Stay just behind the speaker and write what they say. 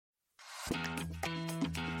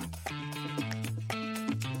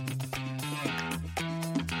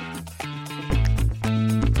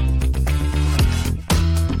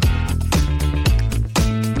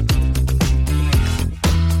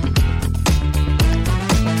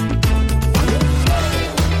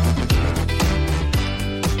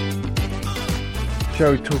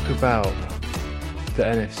shall we talk about the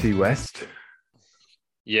NFC West?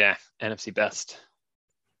 Yeah, NFC best.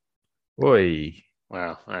 Oi,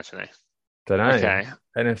 Wow, actually. don't know. Okay.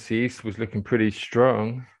 NFC East was looking pretty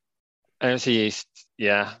strong. NFC East,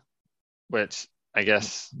 yeah, which I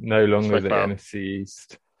guess No we longer spoke the about. NFC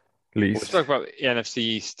East We least. spoke about the NFC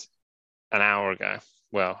East an hour ago.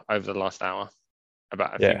 Well, over the last hour.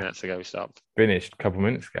 About a few Yeah, minutes ago we stopped. finished a couple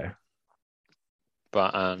minutes ago.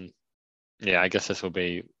 But yeah, I guess this will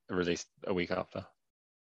be released a week after.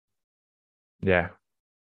 Yeah,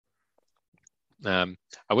 I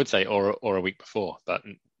would say or a week before, but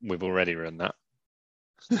we've already ruined that.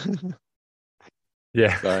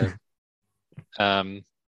 yeah, So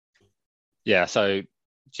yeah, so do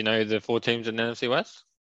you know the four teams in the NFC West?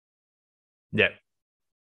 yeah.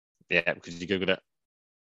 Yeah, because you Googled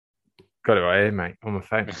Got it right here, mate, on my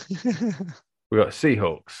phone. it. We got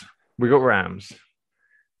Seahawks. We got Rams.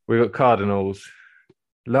 We got Cardinals.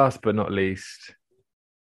 Last but not least,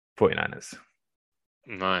 49ers.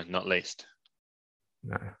 No, not least.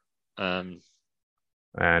 No. Um,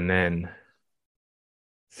 And then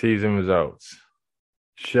season results.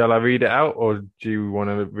 Shall I read it out or do you want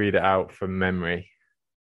to read it out from memory?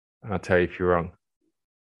 I'll tell you if you're wrong.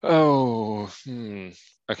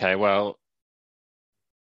 okay, well,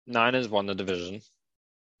 Niners won the division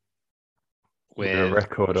With a with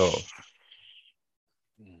record of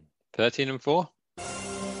 13-4.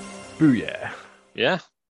 booyah. Yeah.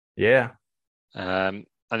 Yeah. And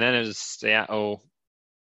then it was Seattle,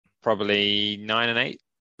 probably 9-8.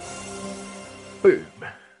 Boom.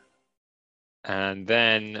 And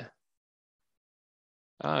then,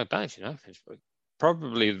 I don't actually know.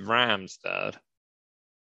 Probably Rams third.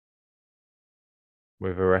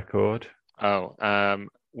 With a record.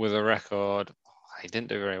 With a record, he didn't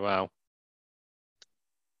do very well.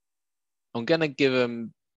 I'm gonna give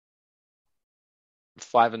him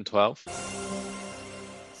 5-12.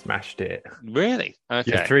 Smashed it. Really?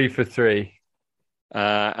 Okay. You're 3 for 3.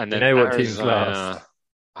 And You then know what team's Arizona, last?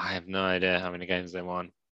 I have no idea how many games they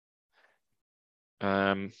won.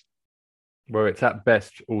 Well, it's at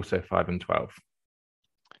best also 5 and 12.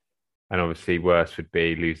 And obviously worse would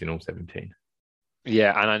be losing all 17.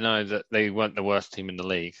 Yeah, and I know that they weren't the worst team in the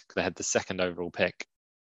league because they had the second overall pick.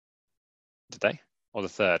 Did they? Or the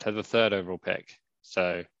third? Had the third overall pick.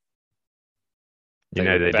 So You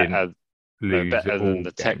know they didn't they were lose better all than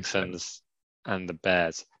the games. Texans and the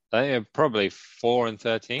Bears. They are probably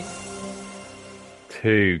 4-13.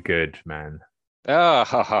 Too good, man.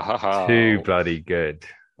 Oh, Too bloody good.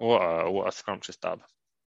 what a scrumptious dub.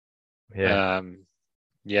 Yeah.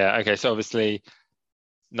 Yeah, okay, so obviously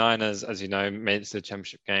Niners, as you know, made it to the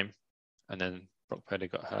championship game, and then Brock Purdy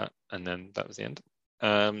got hurt, and then that was the end.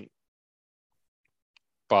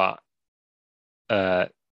 But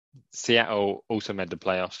Seattle also made the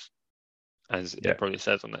playoffs, as Yeah. it probably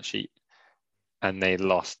says on that sheet, and they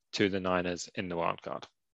lost to the Niners in the wild card.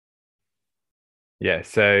 Yeah.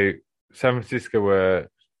 So San Francisco were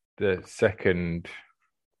the second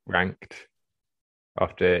ranked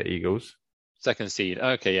after Eagles. Second seed.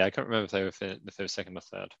 Okay, yeah, I can't remember if they were second or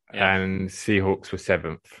third. Yeah. And Seahawks were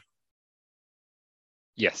 7th.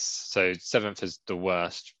 Yes. So seventh is the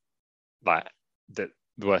worst, like the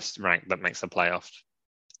worst rank that makes the playoffs.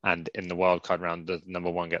 And in the wild card round, the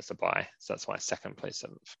number one gets the bye. So that's why second plays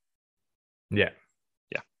seventh. Yeah.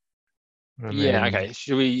 Yeah. And Yeah. then- Okay.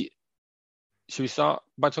 Should we start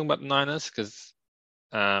by talking about the Niners? Because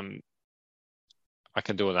I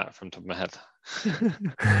can do all that from the top of my head.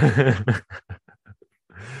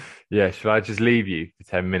 Yeah, shall I just leave you for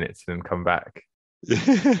 10 minutes and then come back?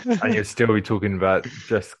 And you'll still be talking about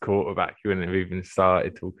just quarterback. You wouldn't have even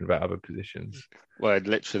started talking about other positions. Well,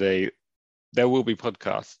 literally, there will be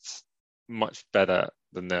podcasts much better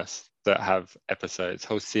than this that have episodes,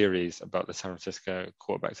 whole series about the San Francisco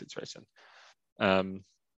quarterback situation.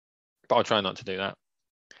 But I'll try not to do that.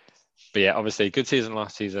 But yeah, obviously, good season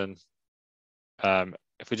last season.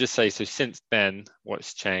 If we just say, so since then,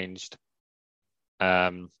 what's changed?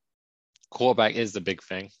 Quarterback is the big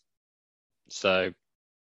thing. So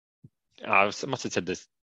I must have said this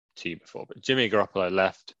to you before, but Jimmy Garoppolo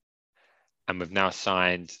left, and we've now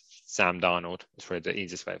signed Sam Darnold. It's probably the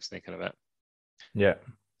easiest way of thinking of it. Yeah.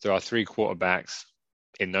 So our three quarterbacks,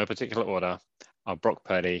 in no particular order, are Brock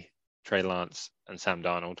Purdy, Trey Lance, and Sam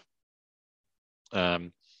Darnold.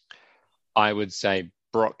 I would say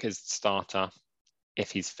Brock is the starter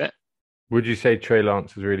if he's fit. Would you say Trey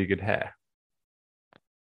Lance has really good hair?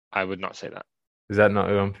 I would not say that. Is that not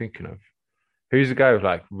who I'm thinking of? Who's the guy with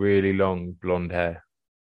like really long blonde hair?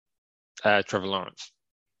 Trevor Lawrence.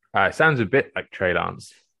 It sounds a bit like Trey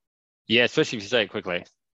Lance. Yeah, especially if you say it quickly.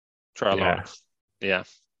 Trevor Lawrence. Yeah.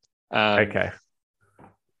 Okay.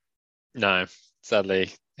 No,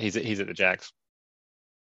 sadly, he's at the Jags.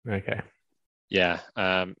 Okay. Yeah.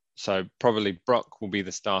 So probably Brock will be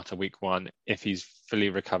the starter week 1 if he's fully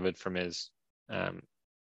recovered from his um,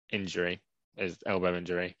 injury, his elbow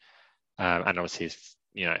injury, and obviously he's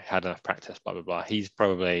had enough practice. Blah blah blah. He's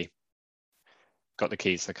probably got the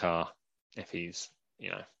keys to the car if he's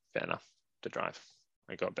fit enough to drive.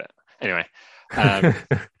 I got a bit anyway.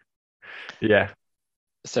 Yeah.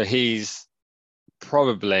 So he's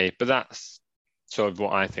probably, but that's sort of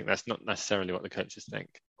what I think. That's not necessarily what the coaches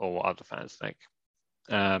think or what other fans think.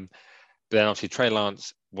 But then obviously Trey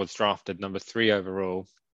Lance was drafted number 3 overall.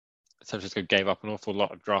 San Francisco gave up an awful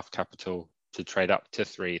lot of draft capital to trade up to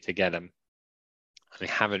 3 to get him. And we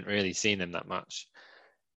haven't really seen him that much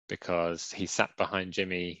because he sat behind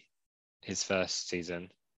Jimmy his first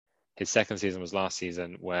season. His second season was last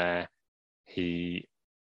season where he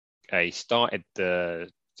started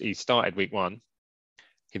week 1.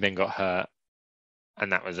 He then got hurt,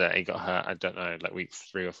 and that was it. He got hurt, I don't know, like week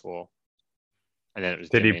 3 or 4. And then it was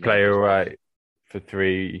Did he Jimmy, and play he all was fine. right for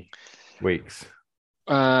 3 weeks?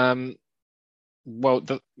 Well,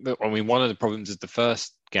 one of the problems is the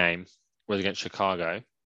first game was against Chicago,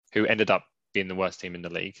 who ended up being the worst team in the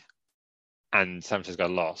league, and San Francisco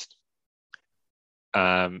lost.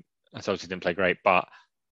 So obviously didn't play great, but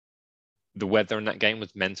the weather in that game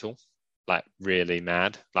was mental, like really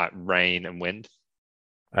mad, like rain and wind.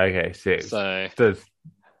 Okay, so it So does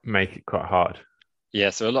make it quite hard.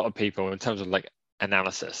 yeah, so a lot of people, in terms of like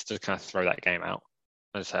analysis, just kind of throw that game out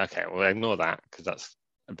and say, okay, well, ignore that because that's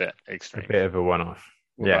a bit A extreme. bit of a one-off.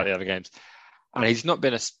 What about Yeah. the other games? And he's not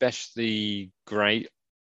been especially great,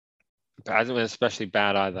 but hasn't been especially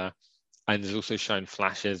bad either. And he's also shown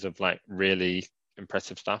flashes of like really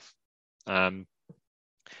impressive stuff. So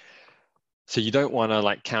you don't want to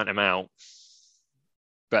like count him out,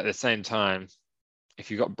 but at the same time,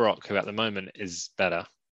 if you've got Brock, who at the moment is better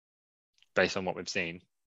based on what we've seen,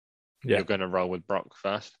 Yeah. you're going to roll with Brock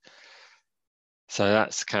first. So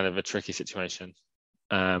that's kind of a tricky situation.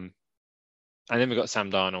 And then we've got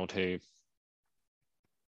Sam Darnold, who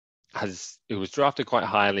was drafted quite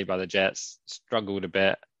highly by the Jets, struggled a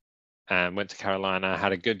bit, and went to Carolina,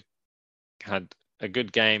 had a good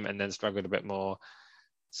game, and then struggled a bit more.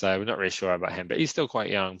 So we're not really sure about him, but he's still quite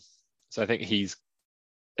young. So I think he's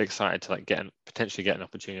excited to like potentially get an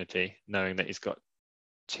opportunity, knowing that he's got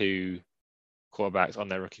 2 quarterbacks on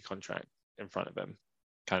their rookie contract in front of him,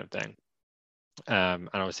 kind of thing. And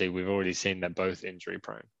obviously we've already seen they're both injury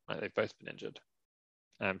prone, like they've both been injured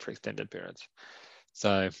for extended periods.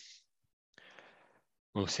 So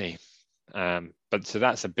we'll see. But so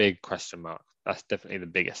that's a big question mark. That's definitely the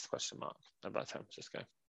biggest question mark about San Francisco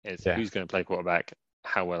is who's going to play quarterback,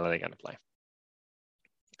 how well are they going to play?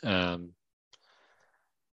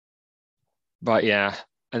 But yeah,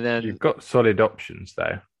 and then You've got solid options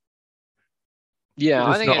though. yeah,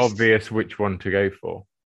 I It's think not obvious which one to go for.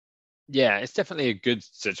 it's definitely a good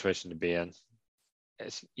situation to be in.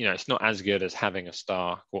 It's not as good as having a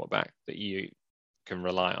star quarterback that you can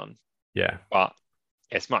rely on. Yeah. But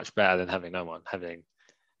it's much better than having no one, having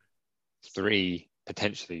 3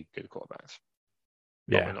 potentially good quarterbacks.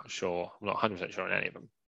 But we're not sure. I'm not 100% sure on any of them.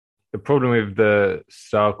 The problem with the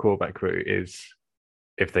star quarterback route is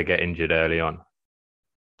if they get injured early on.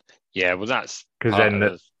 Yeah, well, that's because then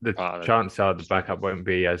the chances are the backup won't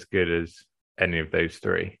be as good as any of those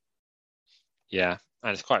 3. Yeah,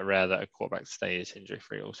 and it's quite rare that a quarterback stays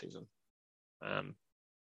injury-free all season.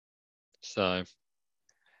 So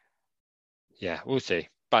yeah, we'll see.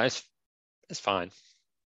 But it's fine.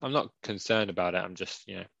 I'm not concerned about it. I'm just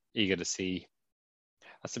eager to see.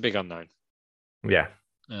 That's a big unknown. Yeah.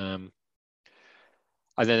 And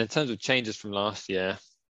then in terms of changes from last year,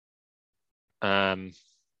 like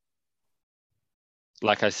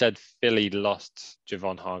I said, Philly lost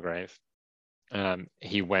Javon Hargrave.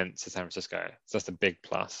 He went to San Francisco. So that's a big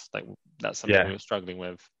plus. Like that's something we were struggling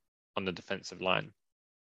with on the defensive line.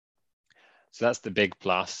 So that's the big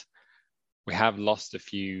plus. We have lost a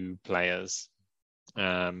few players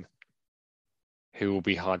who will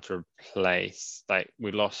be hard to replace. Like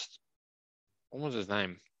we lost, what was his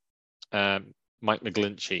name? Mike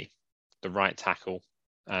McGlinchey, the right tackle,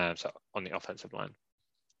 so on the offensive line.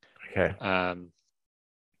 Okay. And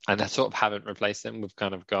I sort of haven't replaced him. We've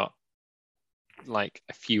kind of got like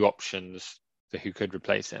a few options for who could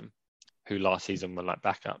replace him, who last season were like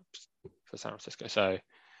backups for San Francisco. So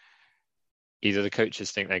either the coaches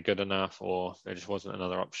think they're good enough or there just wasn't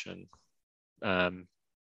another option. But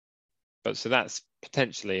so that's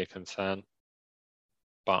potentially a concern,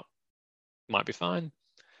 but might be fine.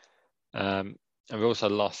 And we also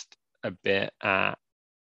lost a bit at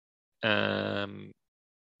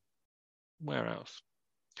where else?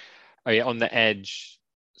 Oh yeah, on the edge.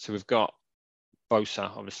 So we've got Bosa,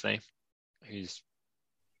 obviously, who's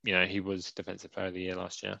he was Defensive Player of the Year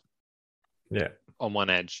last year Yeah. on one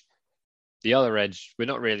edge. The other edge, we're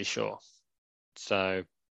not really sure. So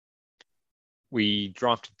we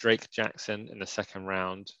drafted Drake Jackson in the second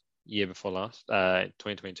round, year before last,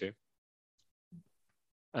 2022.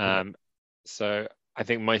 So I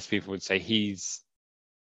think most people would say he's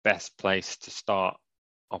best placed to start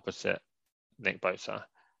opposite Nick Bosa,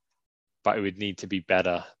 but it would need to be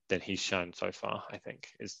better than he's shown so far, I think,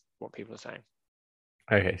 is what people are saying.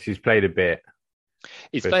 Okay, so he's played a bit,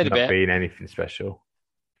 He's but it's played a not bit. been anything special.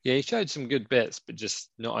 Yeah, he showed some good bits, but just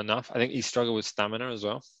not enough. I think he struggled with stamina as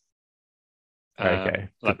well. Okay, to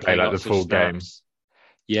Like play playing like the lots of full game. snaps.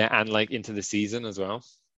 Yeah, and like into the season as well.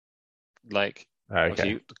 Like Okay,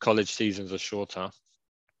 obviously college seasons are shorter.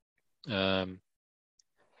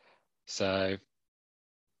 So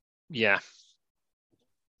yeah,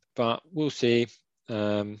 but we'll see.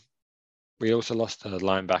 We also lost a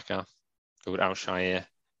linebacker called Al-Shire,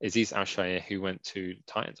 Aziz Al-Shire, who went to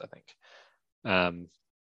Titans, I think.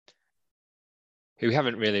 Who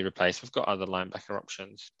haven't really replaced. We've got other linebacker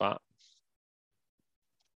options, but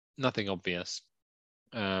nothing obvious.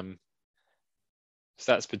 So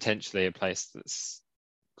that's potentially a place that's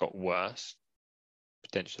got worse,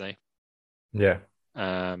 potentially. yeah,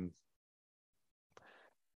 And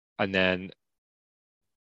then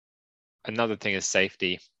another thing is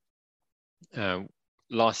safety.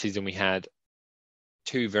 Last season we had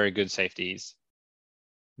two very good safeties,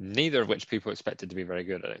 neither of which people expected to be very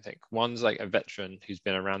good, I don't think. One's like a veteran who's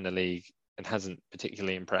been around the league and hasn't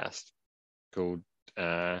particularly impressed, called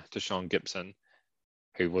Deshaun Gibson,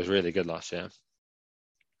 who was really good last year.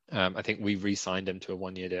 I think we re-signed him to a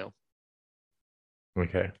one-year deal.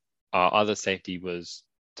 okay, Our other safety was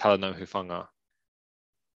Talanoa Hufanga,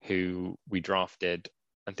 who we drafted,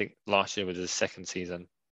 I think last year was his second season,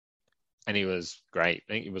 and he was great.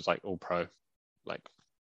 I think he was like all pro, like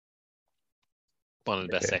one of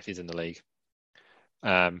the best okay. safeties in the league.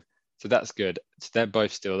 So that's good. So they're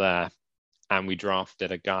both still there, and we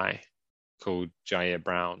drafted a guy called Jair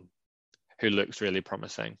Brown, who looks really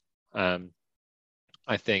promising.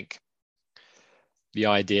 I think the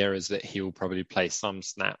idea is that he will probably play some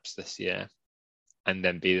snaps this year and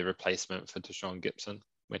then be the replacement for Deshaun Gibson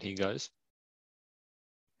when he goes.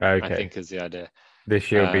 I Okay. think is the idea.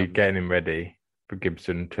 This year will be getting him ready for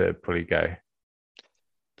Gibson to probably go.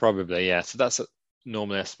 Probably, yeah. So that's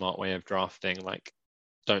normally a smart way of drafting. Like,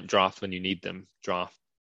 don't draft when you need them. Draft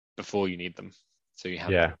before you need them, so you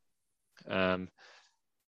have Yeah. them.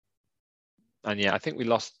 And yeah, I think we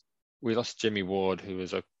lost Jimmy Ward, who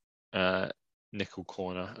was a nickel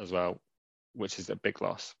corner as well, which is a big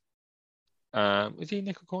loss. Was he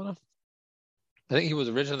nickel corner? I think he was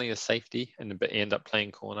originally a safety, but he ended up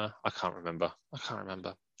playing corner. I can't remember.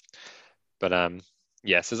 But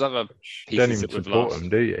yes, there's other You don't pieces even that we've support lost. him,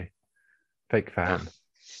 do you? Fake fan.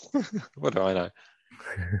 What do I know?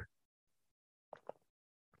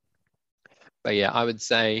 But yeah, I would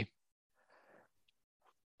say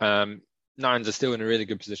Nines are still in a really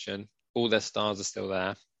good position. All their stars are still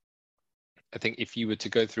there. I think if you were to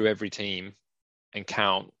go through every team and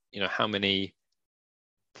count, how many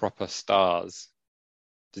proper stars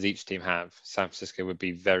does each team have, San Francisco would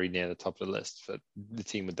be very near the top of the list for the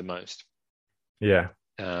team with the most. Yeah.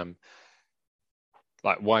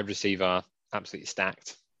 Like wide receiver, absolutely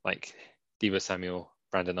stacked. Like Deebo Samuel,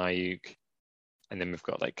 Brandon Ayuk, and then we've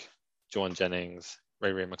got like Juwan Jennings,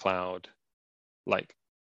 Ray McLeod, like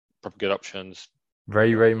proper good options.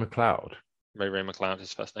 Ray McLeod. Ray McLeod,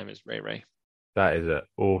 his first name is Ray. That is an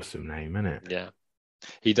awesome name, isn't it? Yeah.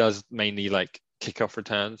 He does mainly like kickoff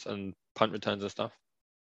returns and punt returns and stuff.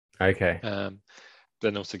 Okay.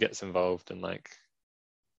 Then also gets involved in like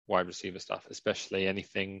wide receiver stuff, especially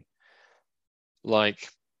anything like,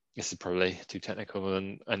 this is probably too technical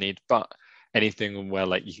than I need, but anything where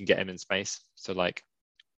like you can get him in space. So like,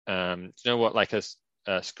 do you know what like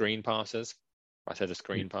a screen pass is? I said a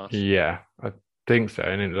screen pass. Yeah, I think so.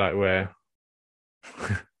 And it like where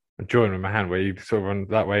I'm drawing with my hand where you sort of run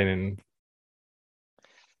that way and then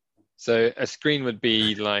So a screen would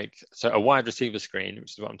be like, so a wide receiver screen,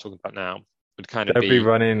 which is what I'm talking about now, would kind of they'll be be,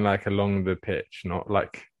 running like along the pitch, not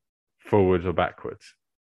like forwards or backwards.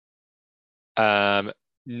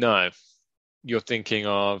 no, you're thinking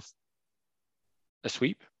of a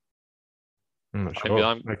sweep. I'm not sure.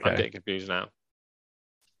 I'm Okay. getting confused now.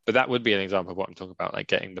 But that would be an example of what I'm talking about, like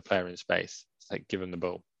getting the player in space, like give him the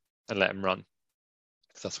ball and let him run,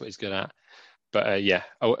 because that's what he's good at. But yeah,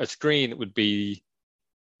 a screen would be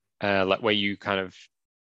like where you kind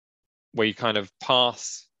of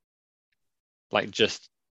pass, like just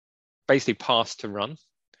basically pass to run.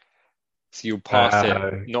 So you'll pass it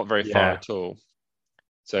Uh, not very far yeah, at all.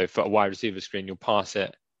 So for a wide receiver screen, you'll pass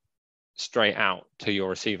it straight out to your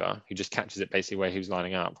receiver, who just catches it basically where he was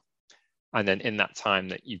lining up. And then in that time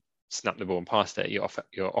that you snap the ball and passed it, your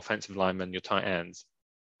offensive linemen, your tight ends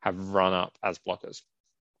have run up as blockers.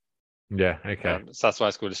 yeah, okay, So that's why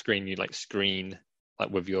it's called a screen. You like screen, like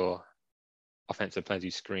with your offensive players,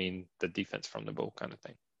 you screen the defense from the ball kind of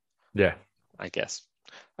thing, yeah, I guess.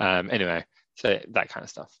 Anyway, so that kind of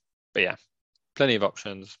stuff. But yeah, plenty of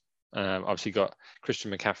options. Obviously got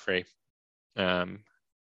Christian McCaffrey, um,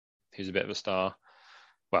 who's a bit of a star.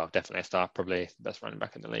 Well, definitely a star, probably the best running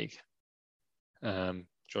back in the league.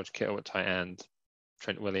 George Kittle at tight end,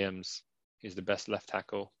 Trent Williams, who's the best left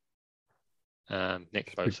tackle. Nick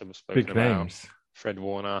big, Bosa was spoken big about. names. Fred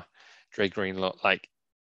Warner, Dre Greenlaw. Like,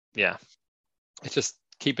 yeah, it's just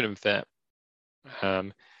keeping them fit.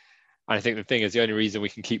 I think the thing is the only reason we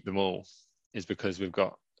can keep them all is because we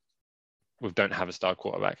don't have a star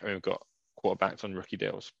quarterback. I mean, we've got quarterbacks on rookie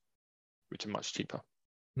deals, which are much cheaper.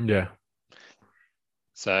 Yeah,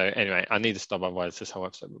 So anyway, I need to stop, otherwise this whole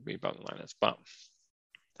episode would be about the Niners. But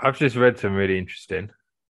I've just read some really interesting.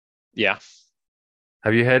 yeah,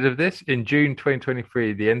 Have you heard of this? In June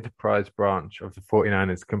 2023, the enterprise branch of the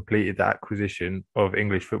 49ers completed the acquisition of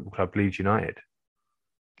English football club Leeds United.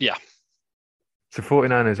 yeah, So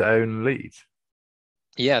 49ers own Leeds,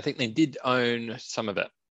 yeah. I think they did own some of it.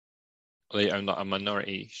 They own like a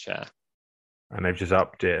minority share, and they've just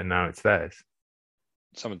upped it, and now it's theirs.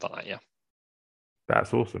 something like that. Yeah,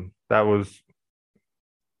 That's awesome.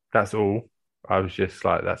 That's all. I was just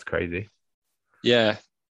like, that's crazy. yeah.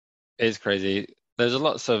 It's crazy. There's a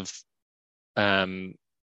lots of um,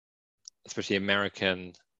 especially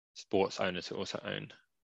American sports owners who also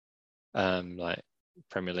own like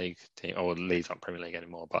Premier League team, or Leeds aren't Premier League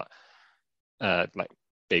anymore, but like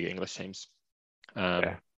big English teams.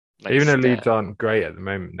 Yeah. Like Even though Stare. Leeds aren't great at the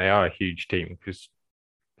moment, they are a huge team because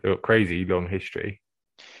they've got crazy long history.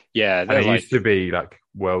 Yeah, And they're they like, used to be like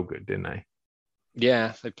well good, didn't they?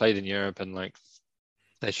 yeah, they played in Europe and like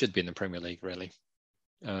they should be in the Premier League really.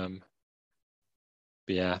 Um,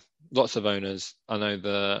 but yeah, lots of owners. I know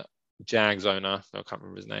the Jags owner, I can't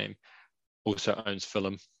remember his name, also owns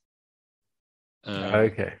Fulham. Um,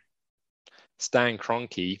 Okay. Stan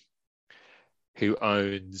Kroenke, who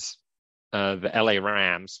owns the LA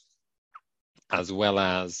Rams, as well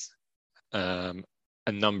as um,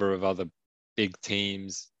 a number of other big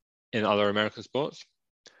teams in other American sports.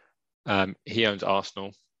 He owns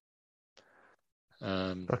Arsenal.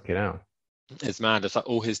 Fucking hell. It's mad. It's like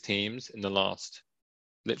all his teams in the last,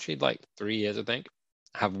 literally like 3 years, I think,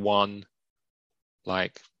 have won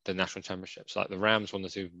like the national championships. Like the Rams won the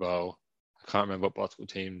Super Bowl. I can't remember what basketball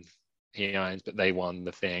team he owns, but they won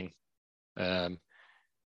the thing. I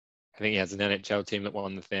think he has an NHL team that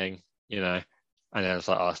won the thing, you know. And then it's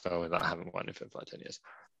like Arsenal that haven't won it for like 10 years.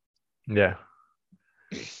 Yeah.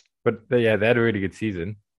 But yeah, they had a really good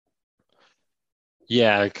season.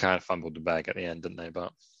 Yeah, they kind of fumbled the bag at the end, didn't they?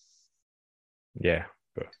 But Yeah.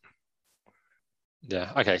 But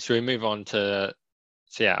yeah. Okay, should we move on to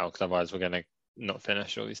Seattle? Because otherwise we're going to not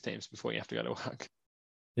finish all these teams before you have to go to work.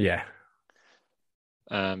 yeah,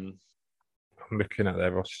 Um, I'm looking at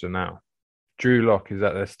their roster now. Drew Lock, is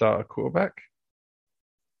that their starter quarterback?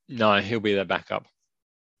 no, he'll be their backup.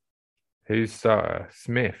 Who's starter?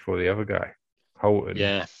 Smith or the other guy? Holton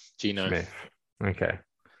Yeah, Gino. Smith. Okay.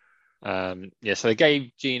 Yeah, so they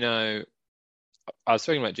gave Gino, I was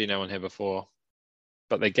talking about Gino on here before,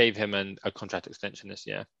 but they gave him a contract extension this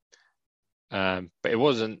year. But it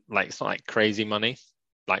wasn't like, it's not like crazy money,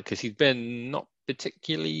 like, because he's been not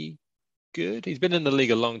particularly good. He's been in the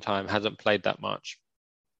league a long time, hasn't played that much.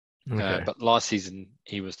 Okay. But last season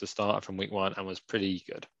he was the starter from week 1 and was pretty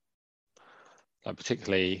good, like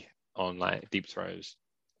particularly on like deep throws.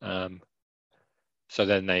 So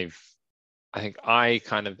then I think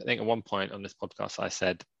at one point on this podcast I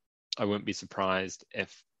said I wouldn't be surprised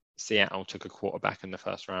if Seattle took a quarterback in the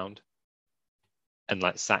first round and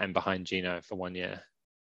like sat him behind Gino for 1 year.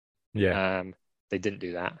 Yeah. They didn't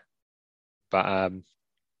do that, but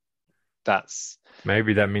that's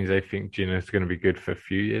Maybe that means they think Gino's going to be good for a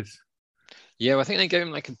few years. yeah. I think they gave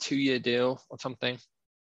him like a 2-year deal or something.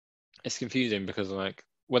 It's confusing because like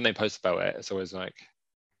when they post about it, it's always like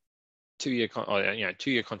 2-year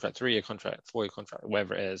 2-year contract, 3-year contract, 4-year contract,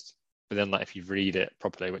 whatever it is. But then like if you read it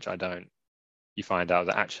properly, which I don't, you find out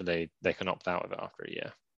that actually they can opt out of it after a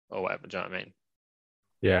year or whatever. Do you know what I mean?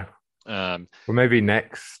 Yeah. Um, Well, maybe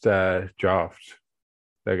next draft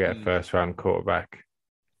they'll get a first round quarterback.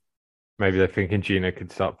 Maybe they're thinking Gino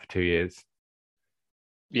could start for 2 years.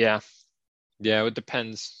 Yeah, yeah, it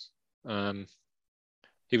depends. Um,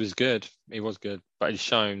 he was good. He was good, but he's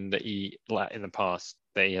shown that like in the past,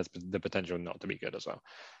 that he has the potential not to be good as well.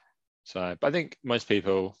 So, but I think most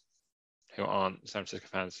people who aren't San Francisco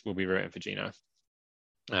fans will be rooting for Gino,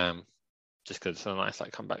 just because it's a nice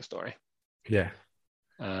like comeback story. Yeah.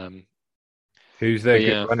 Um, Who's their but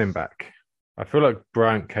good yeah, running back? I feel like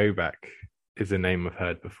Bryant Koback is a name I've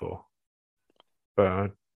heard before,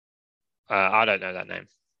 but I don't know that name.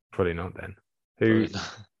 probably not then. Probably Who?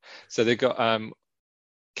 not. So they got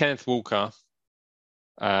Kenneth Walker,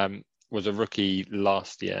 was a rookie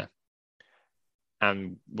last year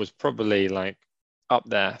and was probably like up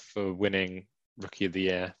there for winning rookie of the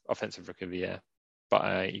year, offensive rookie of the year.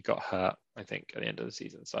 But he got hurt, I think, at the end of the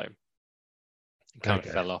season, so he kind of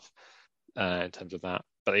Okay. fell off in terms of that.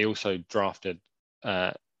 But they also drafted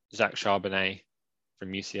uh, Zach Charbonnet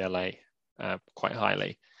from UCLA quite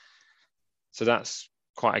highly, so that's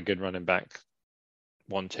quite a good running back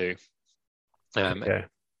 1-2. Um, Okay.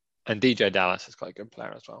 and DJ Dallas is quite a good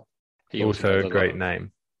player as well. He also Also does a a lot great of,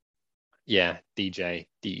 name. yeah, DJ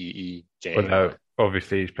Deejay. Although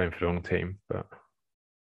obviously he's playing for the wrong team, but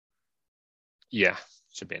Yeah,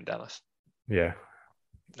 should be in Dallas. yeah.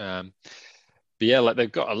 Um, but yeah, like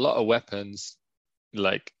they've got a lot of weapons.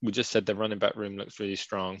 Like we just said, their running back room looks really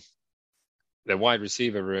strong. Their wide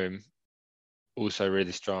receiver room also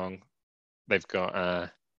really strong. They've got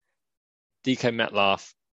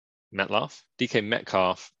DK DK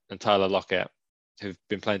Metcalf, and Tyler Lockett, who've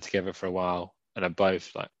been playing together for a while and are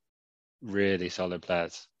both like really solid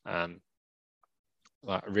players.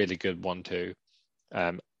 Like a really good 1-2.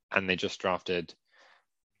 And they just drafted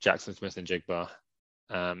Jackson Smith and Jigba,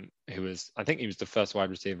 who was, I think he was the first wide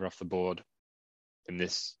receiver off the board in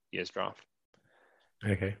this year's draft.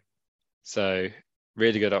 Okay. So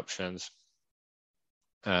really good options.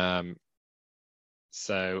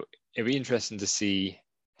 So it'd be interesting to see.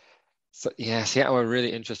 So yeah, Seattle a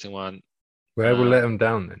really interesting one. Where will let Um, them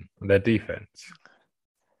down then? Their defense.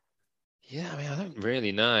 yeah, I mean, I don't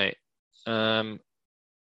really know. Um,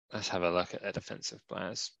 let's have a look at their defensive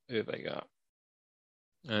players. Who have they got?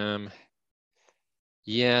 Um,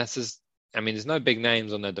 yeah, I mean, there's no big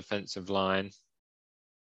names on their defensive line.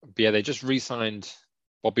 But yeah, they just re-signed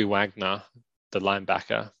Bobby Wagner, the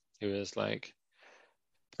linebacker, who is like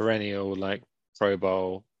perennial like Pro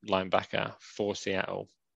Bowl linebacker for Seattle.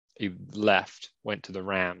 He left, went to the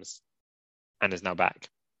Rams, and is now back.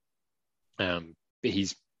 But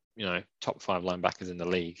he's top 5 linebackers in the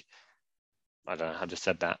league. I don't know. I just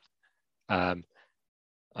said that. Um,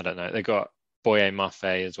 I don't know. They got Boye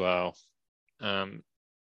Mafe as well,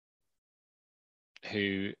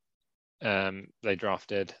 who they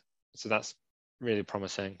drafted. So that's really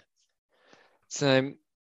promising. So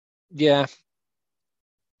yeah,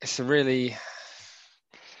 it's a really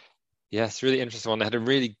it's a really interesting one. They had a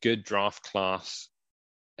really good draft class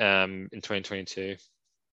in 2022.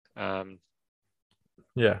 Um,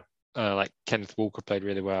 Yeah. like Kenneth Walker played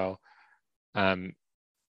really well.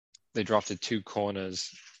 They drafted 2 corners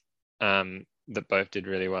that both did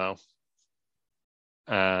really well.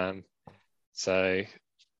 So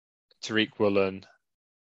Tariq Woolen,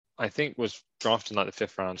 I think, was drafted in like the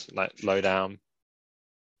 5th round, like low down,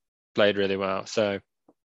 played really well. So,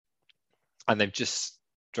 and they've just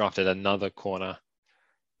drafted another corner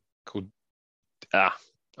called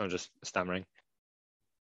I'm just stammering.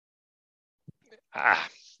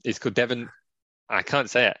 It's called Devin. I can't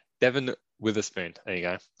say it. Devin Witherspoon. There you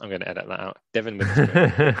go. I'm going to edit that out. Devin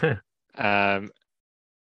Witherspoon. Um,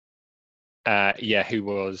 yeah, who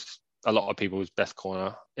was a lot of people's best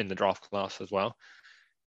corner in the draft class as well.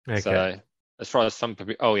 Okay. So as far as some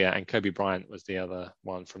people, oh yeah, and Kobe Bryant was the other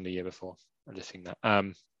one from the year before. I just seen that.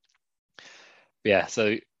 Yeah,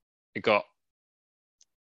 so it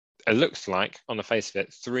looks like on the face of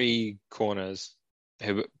it, 3 corners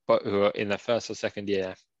who are in their first or second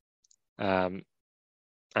year, and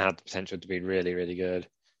had the potential to be really, really good.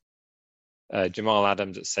 Jamal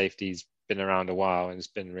Adams at safety's been around a while and it's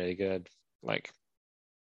been really good. Like,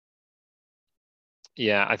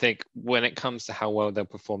 yeah, I think when it comes to how well they'll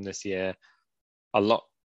perform this year, a lot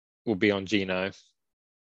will be on Gino.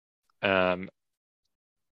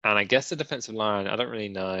 And I guess the defensive line, I don't really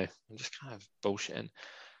know. I'm just kind of bullshitting.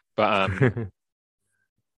 But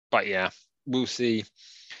yeah, we'll see.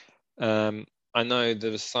 I know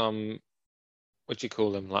there was some, what do you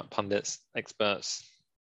call them, like pundits, experts,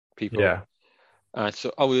 people. Yeah. I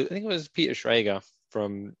think it was Peter Schrager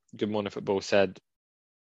from Good Morning Football said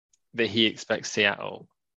that he expects Seattle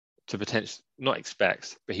to potentially, not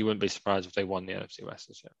expects, but he wouldn't be surprised if they won the NFC West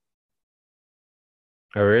this year.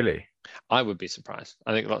 Oh, really? I would be surprised.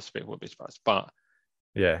 I think lots of people would be surprised. But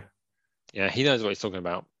Yeah. yeah, he knows what he's talking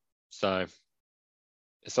about. So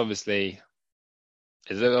it's obviously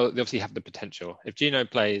they obviously have the potential. If Gino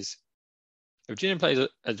plays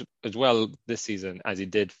as well this season as he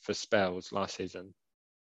did for spells last season,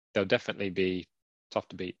 they'll definitely be tough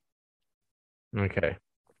to beat. Okay.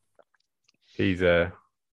 He's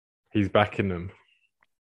backing them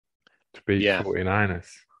to beat Yeah, 49ers.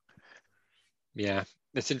 yeah.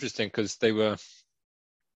 It's interesting because they were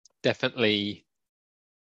definitely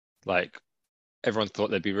like everyone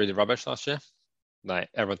thought they'd be really rubbish last year. Like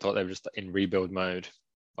everyone thought they were just in rebuild mode.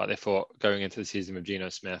 Like they thought going into the season with Geno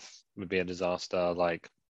Smith would be a disaster. Like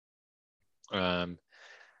um,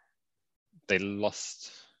 they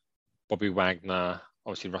lost Bobby Wagner,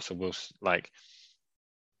 obviously Russell Wilson. Like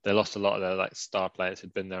they lost a lot of their like star players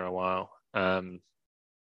who'd been there a while.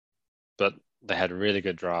 But they had a really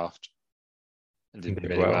good draft and And did did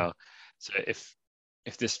really well. well. So if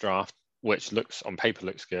this draft, which looks on paper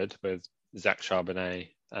looks good with Zach Charbonnet,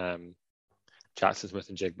 Jackson Smith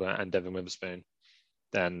and Jigba, and Devin Witherspoon,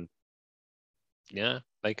 then yeah,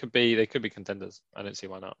 they could be contenders. I don't see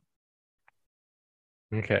why not.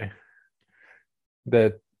 Okay.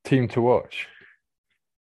 The team to watch.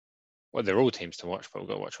 Well, they're all teams to watch, but we've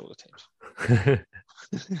got to watch all the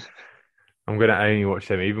I'm teams. gonna only watch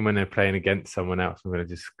them, even when they're playing against someone else. I'm gonna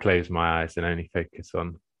just close my eyes and only focus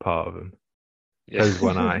on part of them. Yeah. Close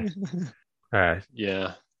one eye.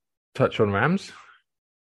 Yeah. Touch on Rams.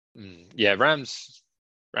 Yeah, Rams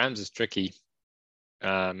is tricky.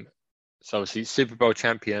 Um, so obviously Super Bowl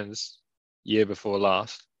champions year before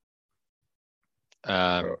last.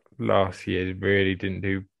 Um, Last year really didn't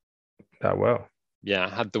do that well.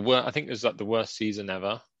 yeah, had the worst. I think it was like the worst season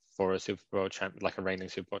ever for a Super Bowl champ, like a reigning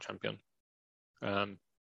Super Bowl champion. Um,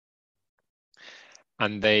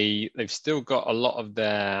 and they've still got a lot of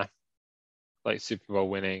their like Super Bowl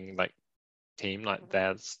winning like team, like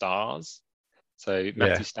their stars. So Yeah.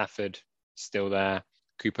 Matthew Stafford still there.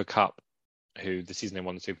 Cooper Kupp, who the season they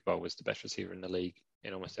won the Super Bowl was the best receiver in the league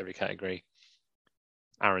in almost every category.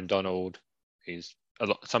 Aaron Donald, who's a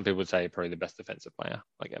lot. Some people would say probably the best defensive player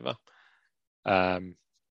like ever. Um,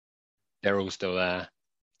 they're all still there.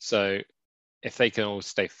 So if they can all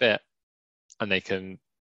stay fit and they can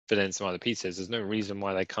fit in some other pieces, there's no reason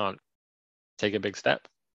why they can't take a big step.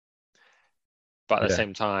 But at the Yeah.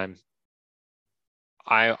 same time,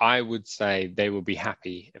 I would say they will be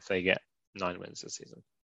happy if they get 9 wins this season.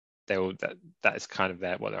 They will that is kind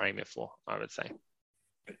of what they're aiming for, I would say.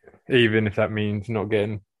 Even if that means not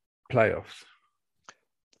getting playoffs.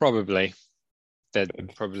 Probably they'd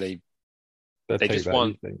They'd, probably they'd they take just that, you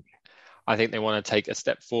want think? I think they want to take a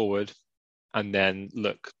step forward and then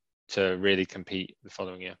look to really compete the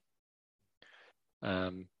following year.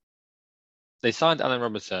 They signed Allen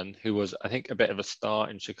Robinson, who was, I think, a bit of a star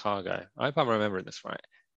in Chicago. I hope I'm remembering this right.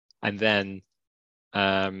 And then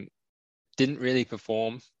um, didn't really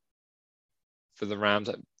perform for the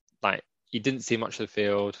Rams. Like he didn't see much of the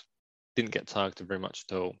field, didn't get targeted very much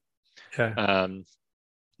at all. Yeah. Um,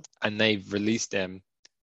 and they've released him.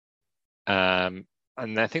 And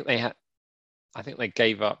I think they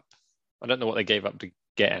gave up. I don't know what they gave up to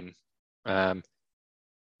get him.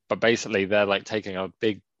 But basically they're like taking a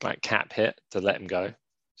big like cap hit to let him go.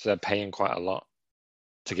 So they're paying quite a lot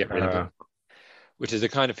to get rid of Uh, him, which is the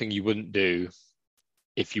kind of thing you wouldn't do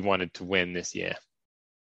if you wanted to win this year.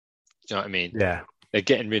 Do you know what I mean? yeah. They're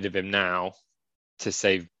getting rid of him now to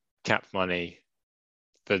save cap money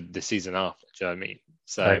for the season after. Do you know what I mean?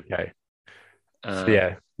 So, Okay. So um,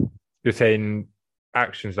 yeah, you're saying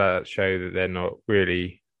actions like that show that they're not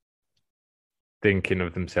really thinking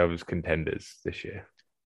of themselves as contenders this year.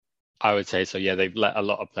 I would say so. Yeah, they've let a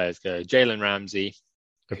lot of players go. Jalen Ramsey,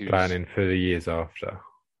 They're who's planning for the years after.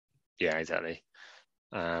 yeah, exactly.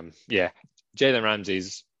 Yeah, Jalen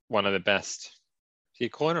Ramsey's one of the best. Is he a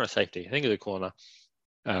corner or safety? I think he's a corner.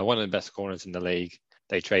 One of the best corners in the league.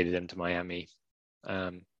 They traded him to Miami.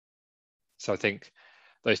 So I think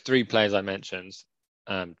those three players I mentioned,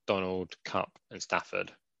 Donald, Cup, and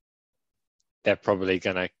Stafford, they're probably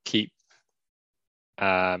going to keep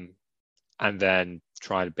and then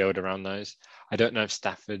try to build around those. I don't know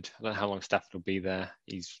how long Stafford will be there.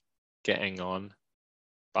 He's getting on,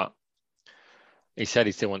 but he said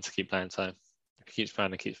he still wants to keep playing. So if he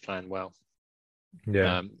keeps playing well.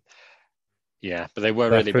 Yeah. Um, yeah, but they were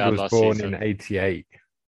really Stafford bad was last born in season. 88.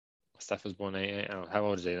 Steph was born 88. Oh, how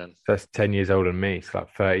old is he then? That's 10 years older than me. It's like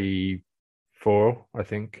 34, I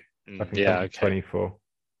think. I think Yeah, I'm okay. 24.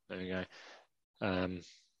 There we go.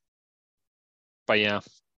 But yeah,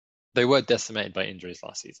 they were decimated by injuries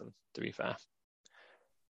last season, to be fair.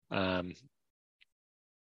 Um,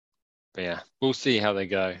 But yeah, we'll see how they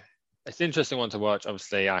go. It's an interesting one to watch.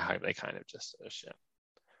 Obviously, I hope they kind of just shit.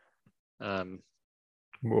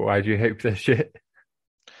 Why do you hope they're shit?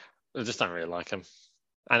 I just don't really like them.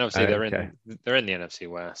 And obviously, Okay. they're in the NFC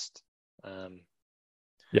West.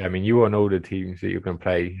 Yeah, I mean, you want all the teams that you're going to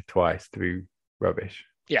play twice to be rubbish.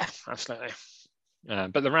 Yeah, absolutely.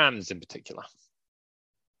 But the Rams in particular.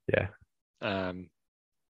 Yeah.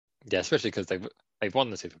 Yeah, especially because they've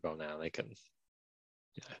won the Super Bowl now. They can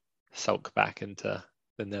sulk back into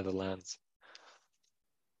the Netherlands.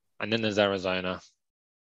 And then there's Arizona,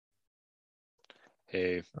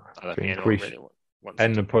 who I don't think think anyone we really should wants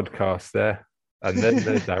end to the talk about. podcast there. And then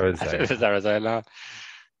there's Arizona. There's Arizona.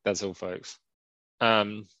 That's all, folks.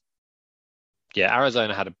 Yeah,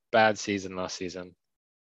 Arizona had a bad season last season.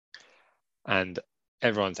 And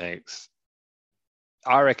everyone thinks,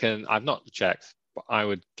 I reckon, I've not checked, but I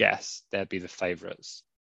would guess they'd be the favourites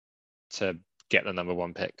to get the number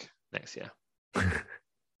 1 pick next year.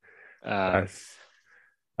 That's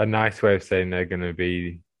a nice way of saying they're going to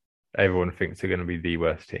be, everyone thinks they're going to be the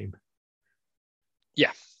worst team.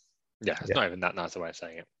 Yeah, it's not even that nice a way of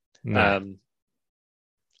saying it. No.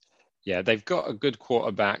 Yeah, they've got a good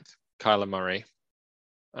quarterback, Kyler Murray.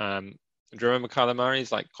 Do you remember Kyler Murray?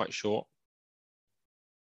 He's like quite short.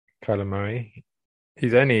 Kyler Murray.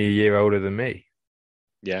 He's only a year older than me.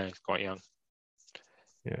 Yeah, he's quite young.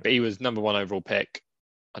 Yeah. But he was number 1 overall pick.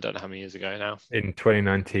 I don't know how many years ago now. In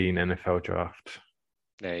 2019 NFL draft.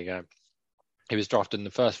 There you go. He was drafted in the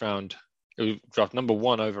first round. He was drafted number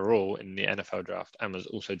 1 overall in the NFL draft and was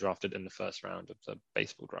also drafted in the first round of the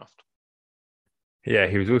baseball draft. Yeah,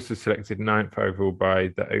 he was also selected 9th overall by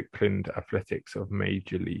the Oakland Athletics of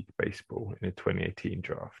Major League Baseball in the 2018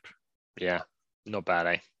 draft. Yeah, not bad,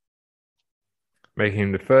 eh? Making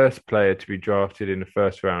him the first player to be drafted in the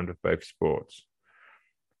first round of both sports.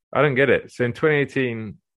 I don't get it. So in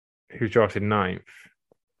 2018, he was drafted 9th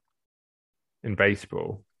in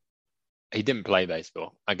baseball. He didn't play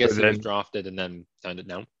baseball. I guess he was drafted and then turned it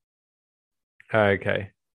down.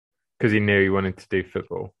 Okay. Because he knew he wanted to do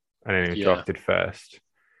football. And then he was drafted first.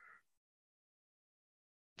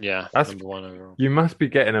 Yeah, that's number 1 overall. You must be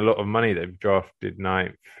getting a lot of money that drafted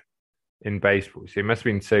 9th in baseball. So he must have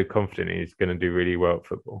been so confident he's going to do really well at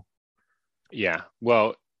football. Yeah,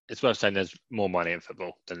 well, it's worth saying there's more money in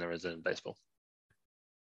football than there is in baseball.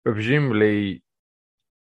 But presumably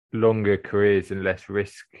longer careers and less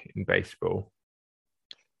risk in baseball.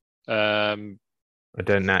 I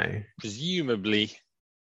don't know. Presumably,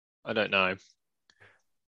 I don't know.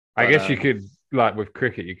 I guess you could, like with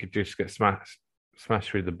cricket, you could just get smashed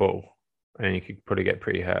through the ball and you could probably get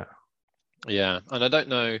pretty hurt. Yeah, and I don't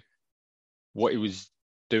know what he was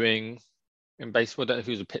doing in baseball. I don't know if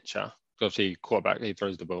he was a pitcher. Obviously, quarterback, he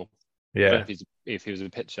throws the ball. Yeah. I don't know if he was a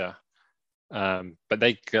pitcher. But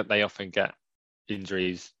they often get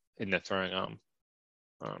injuries in their throwing arm.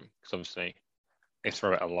 Because obviously they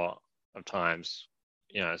throw it a lot of times,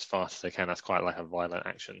 as fast as they can. That's quite like a violent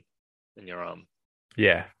action in your arm.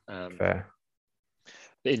 Yeah, fair.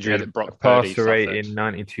 The injury that Brock Purdy passer rate suffered. in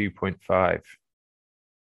 92.5.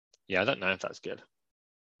 Yeah, I don't know if that's good.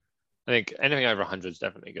 I think anything over 100 is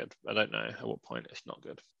definitely good. I don't know at what point it's not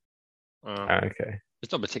good. Okay.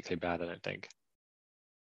 It's not particularly bad, I don't think.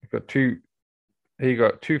 He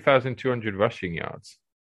got 2,200 rushing yards.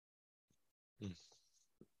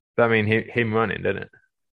 That mean him running, doesn't it?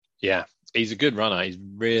 Yeah, he's a good runner. He's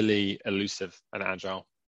really elusive and agile.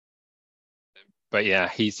 But yeah,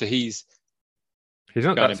 he's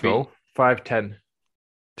not that small. 5'10",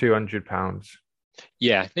 200 pounds.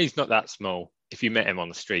 Yeah, he's not that small. If you met him on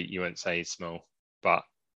the street, you wouldn't say he's small. But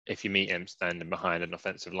if you meet him standing behind an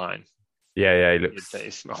offensive line, he looks. You'd say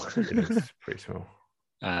he's small. He looks pretty small.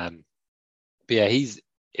 But yeah, he's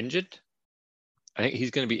injured. I think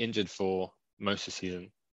he's going to be injured for most of the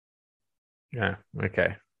season. Yeah.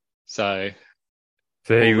 Okay. So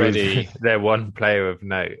he was their one player of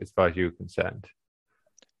note as far as you were concerned.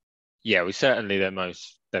 Yeah, we're certainly their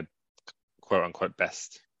quote unquote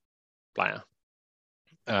best player.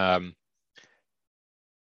 But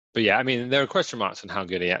yeah, I mean, there are question marks on how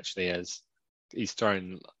good he actually is. He's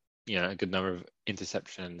thrown, a good number of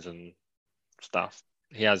interceptions and stuff.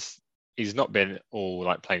 He's not been all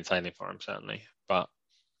like plain sailing for him, certainly. But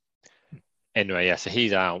anyway, yeah, so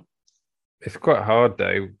he's out. It's quite hard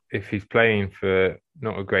though if he's playing for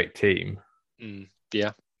not a great team.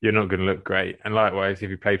 Yeah, you're not going to look great. And likewise, if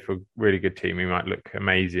he played for a really good team, he might look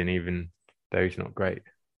amazing, even though he's not great.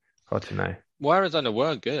 Hard to know. Well, Arizona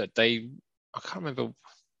were good. I can't remember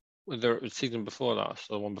whether it was the season before last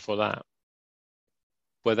or the one before that,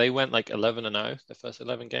 where they went like 11-0 the first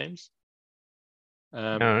 11 games.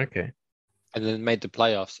 Okay. and then made the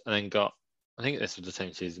playoffs, and then got, I think this was the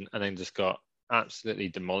same season, and then just got absolutely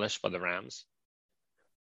demolished by the Rams.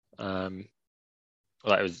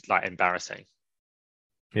 Like it was like embarrassing,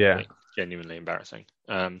 Yeah. like genuinely embarrassing.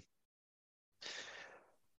 So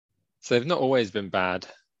they've not always been bad,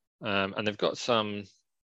 and they've got some.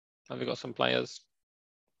 Have they got some players?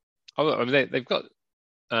 Oh, I mean, they've got.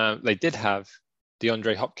 They did have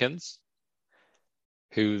DeAndre Hopkins,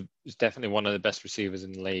 who is definitely one of the best receivers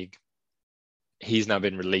in the league. He's now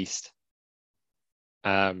been released,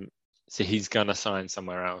 so he's gonna sign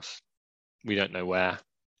somewhere else. We don't know where.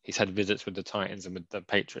 He's had visits with the Titans and with the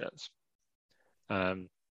Patriots. So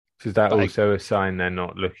is that But also a sign they're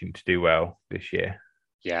not looking to do well this year,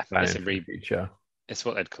 yeah, planning for the future? it's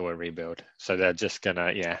what they'd call a rebuild. So they're just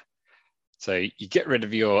gonna, yeah. So you get rid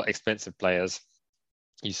of your expensive players,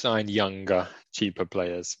 you sign younger, cheaper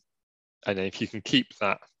players, and then if you can keep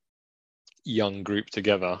that young group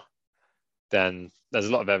together, then there's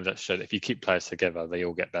a lot of evidence to show that if you keep players together, they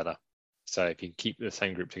all get better. So if you keep the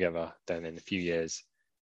same group together, then in a few years,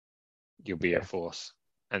 you'll be a force.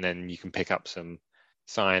 And then you can pick up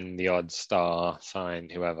sign the odd star, sign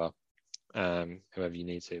whoever you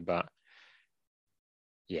need to. But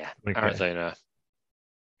yeah, Okay. Arizona,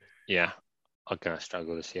 yeah, are going to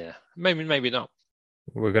struggle this year. Maybe not.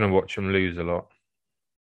 We're going to watch them lose a lot.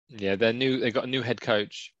 Yeah, they got a new head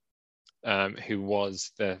coach, who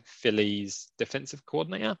was the Phillies defensive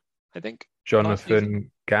coordinator, I think, last season.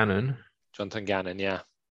 Jonathan Gannon. Jonathan Gannon, yeah.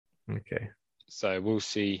 Okay. So we'll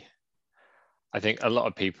see. I think a lot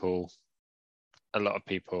of people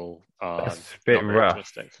are That's a bit not very rough,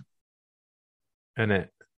 optimistic. isn't it?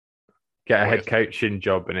 Get a head coaching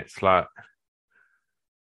job and it's like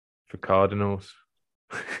for Cardinals.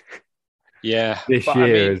 Yeah, This but year I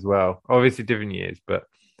mean, as well. Obviously different years, but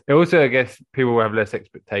also I guess people will have less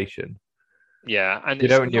expectation. yeah, and You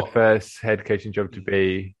it's don't want your not. first head coaching job to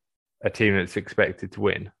be a team that's expected to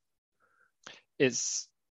win. It's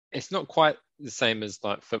not quite the same as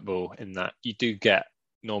like football in that you do get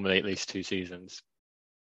normally at least 2 seasons.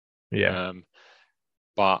 Yeah.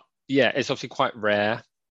 But yeah, it's obviously quite rare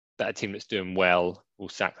that a team that's doing well will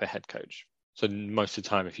sack their head coach. So most of the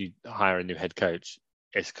time, if you hire a new head coach,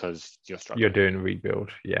 it's because you're You're struggling. doing a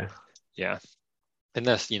rebuild. Yeah. Yeah,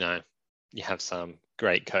 unless you have some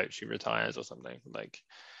great coach who retires or something. Like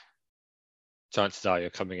chances are you're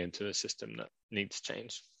coming into a system that needs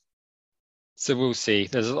change. So we'll see.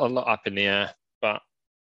 There's a lot up in the air, but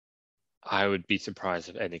I would be surprised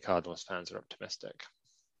if any Cardinals fans are optimistic.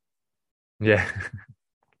 Yeah.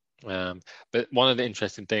 But one of the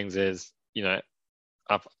interesting things is,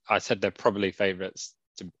 I said they're probably favorites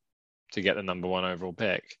to get the number one overall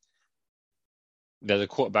pick. There's a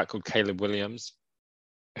quarterback called Caleb Williams,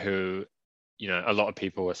 who, a lot of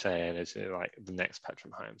people were saying is like the next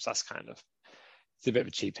Patrick Mahomes. It's a bit of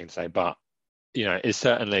a cheap thing to say, but it's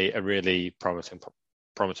certainly a really promising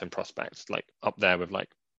prospect, like up there with like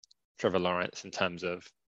Trevor Lawrence in terms of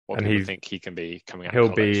what And people think he can be coming out of he'll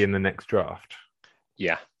be college. in the next draft.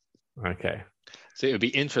 Yeah. Okay. So it would be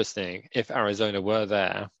interesting if Arizona were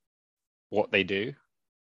there, what they do.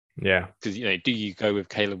 Yeah. Because, do you go with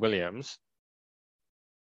Caleb Williams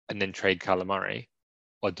and then trade Kyler Murray?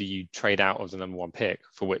 Or do you trade out of the number one pick,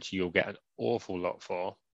 for which you'll get an awful lot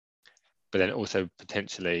for, but then also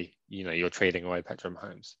potentially, you're trading away Patrick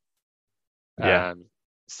Mahomes? Yeah.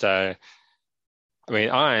 So, I mean,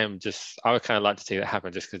 I would kind of like to see that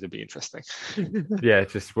happen just because it'd be interesting. Yeah,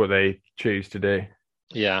 it's just what they choose to do.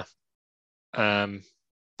 Yeah.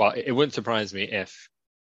 But it wouldn't surprise me if,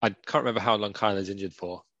 I can't remember how long Kyler's injured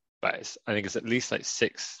for, but I think it's at least like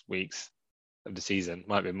 6 weeks of the season,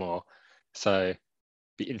 might be more. So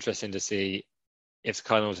be interesting to see if the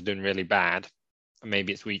Cardinals are doing really bad, and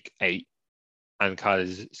maybe it's week 8 and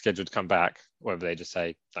Kyler's scheduled to come back, or whether they just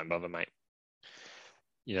say, don't bother, mate.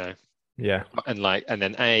 Yeah. And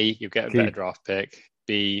then A, you get a better draft pick.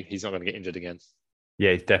 B, he's not going to get injured again.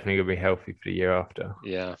 Yeah, he's definitely going to be healthy for the year after.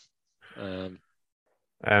 Yeah.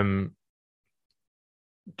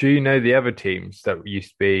 Do you know the other teams that used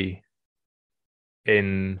to be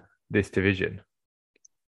in this division?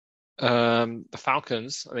 The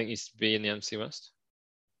Falcons, I think, used to be in the NFC West.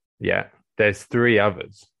 Yeah, there's 3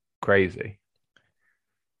 others. Crazy.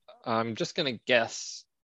 I'm just going to guess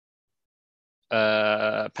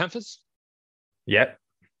Panthers? Yep.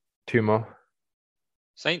 2 more.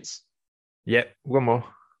 Saints? Yep. 1 more.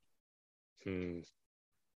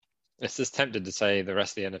 It's just tempted to say the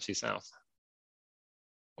rest of the NFC South,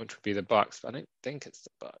 which would be the Bucks, but I don't think it's the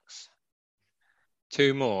Bucks.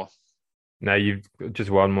 2 more. No, you've just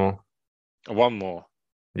 1 more. 1 more.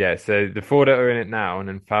 Yeah, so the four that are in it now, and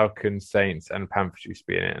then Falcons, Saints, and Panthers used to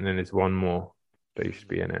be in it, and then there's one more that used to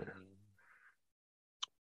be in it.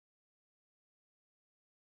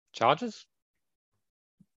 Chargers?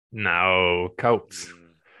 No, Colts.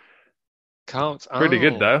 Colts. Pretty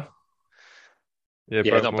good Oh, though. Yeah,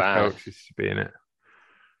 yeah, not Baltimore bad. Colts used to be in it.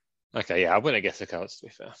 Okay, yeah, I wouldn't have guessed the Colts, to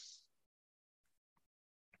be fair.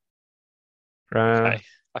 Uh, Okay.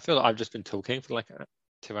 I feel like I've just been talking for like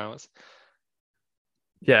 2 hours.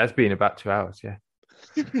 yeah, it's been about 2 hours. Yeah,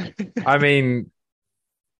 I mean,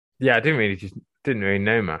 yeah, I didn't really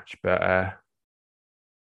know much, but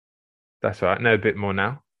that's all right. Know a bit more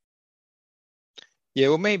now. Yeah,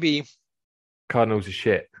 well, maybe. Cardinals are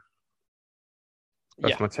shit.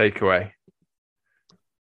 That's Yeah, my takeaway.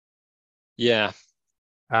 yeah.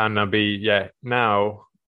 And I'll be now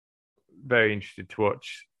very interested to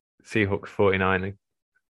watch Seahawks 49.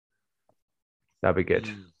 That'll be good.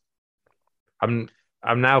 Mm. I'm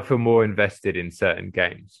I'm now feel more invested in certain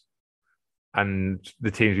games, and the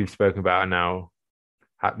teams we've spoken about are now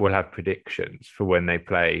will have predictions for when they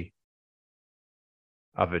play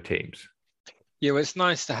other teams. Yeah, well, it's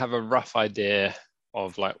nice to have a rough idea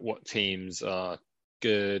of like what teams are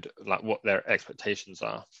good, like what their expectations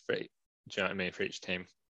are for do you know what I mean, for each team.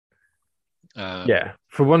 Yeah,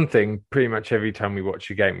 for one thing, pretty much every time we watch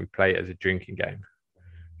a game, we play it as a drinking game.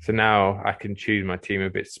 So now I can choose my team a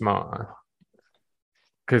bit smarter.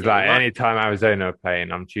 Because Yeah, like anytime Arizona are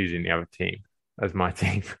playing, I'm choosing the other team as my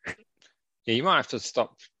team. you might have to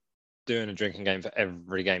stop doing a drinking game for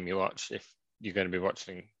every game you watch if you're going to be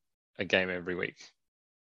watching a game every week.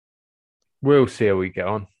 We'll see how we get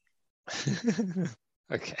on.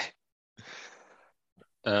 Okay.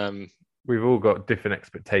 Um, We've all got different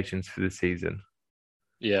expectations for the season.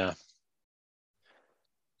 yeah.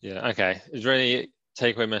 Yeah. Okay. Is there any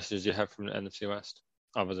takeaway messages you have from the NFC West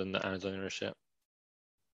other than the Arizona shit?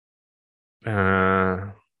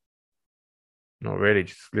 Uh, Not really.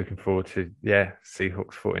 Just looking forward to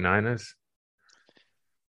Seahawks 49ers.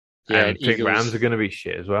 Yeah, And and I think Rams Eagles. are going to be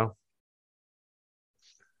shit as well.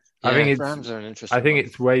 I think Yeah, it's Rams are an I interesting think one.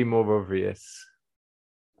 it's way more obvious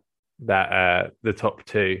that the top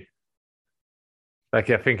two, like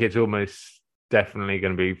I think it's almost definitely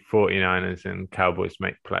going to be 49ers and Cowboys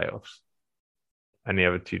make playoffs and the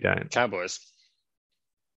other two don't. Cowboys.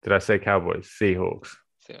 Did I say Cowboys? Seahawks.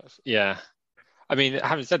 Yeah. I mean,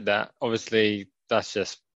 having said that, obviously that's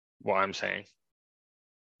just what I'm saying.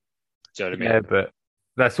 Do you know what I Yeah, mean? but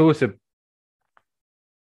that's also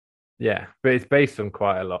but it's based on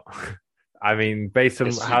quite a lot. I mean, based on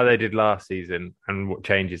It's how they did last season and what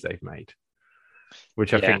changes they've made,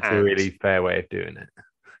 which I yeah, think is a and really fair way of doing it.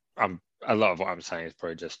 a lot of what I'm saying is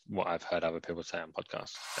probably just what I've heard other people say on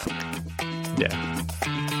podcasts. Yeah.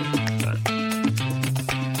 So.